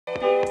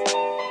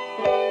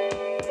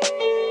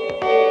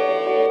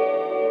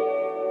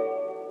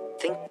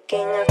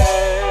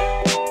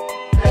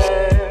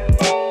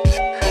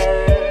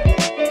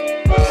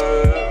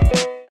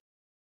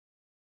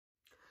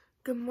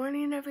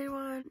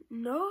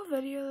no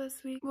video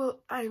this week. Well,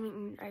 I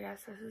mean, I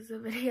guess this is a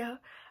video.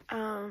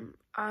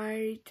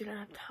 I didn't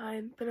have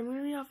time, but I'm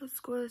gonna be off of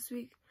school this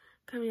week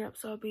coming up,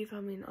 so I'll be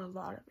filming a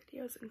lot of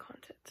videos and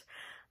content.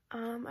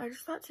 I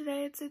just thought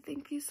today I'd say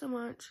thank you so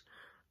much.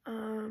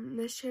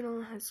 This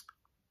channel has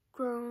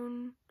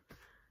grown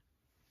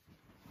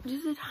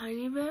just a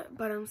tiny bit,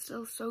 but I'm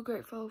still so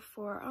grateful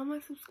for all my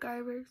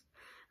subscribers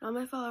and all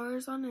my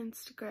followers on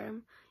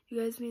Instagram.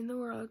 You guys mean the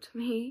world to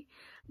me.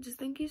 Just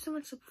thank you so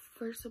much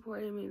for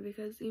supporting me,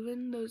 because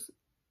even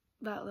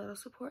that little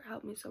support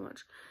helped me so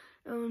much.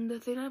 The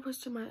thing I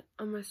posted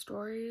on my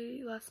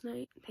story last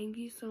night, thank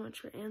you so much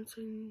for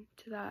answering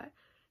to that.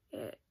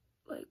 It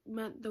like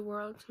meant the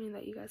world to me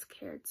that you guys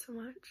cared so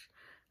much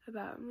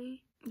about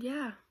me.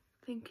 Yeah,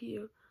 thank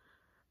you.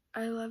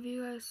 I love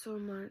you guys so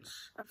much.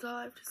 That's all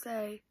I have to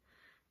say.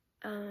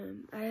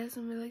 I have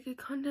some really good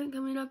content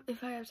coming up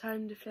if I have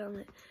time to film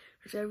it,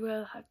 which I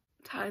will have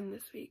time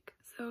this week.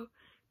 So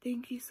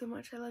thank you so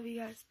much. I love you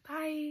guys.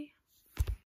 Bye.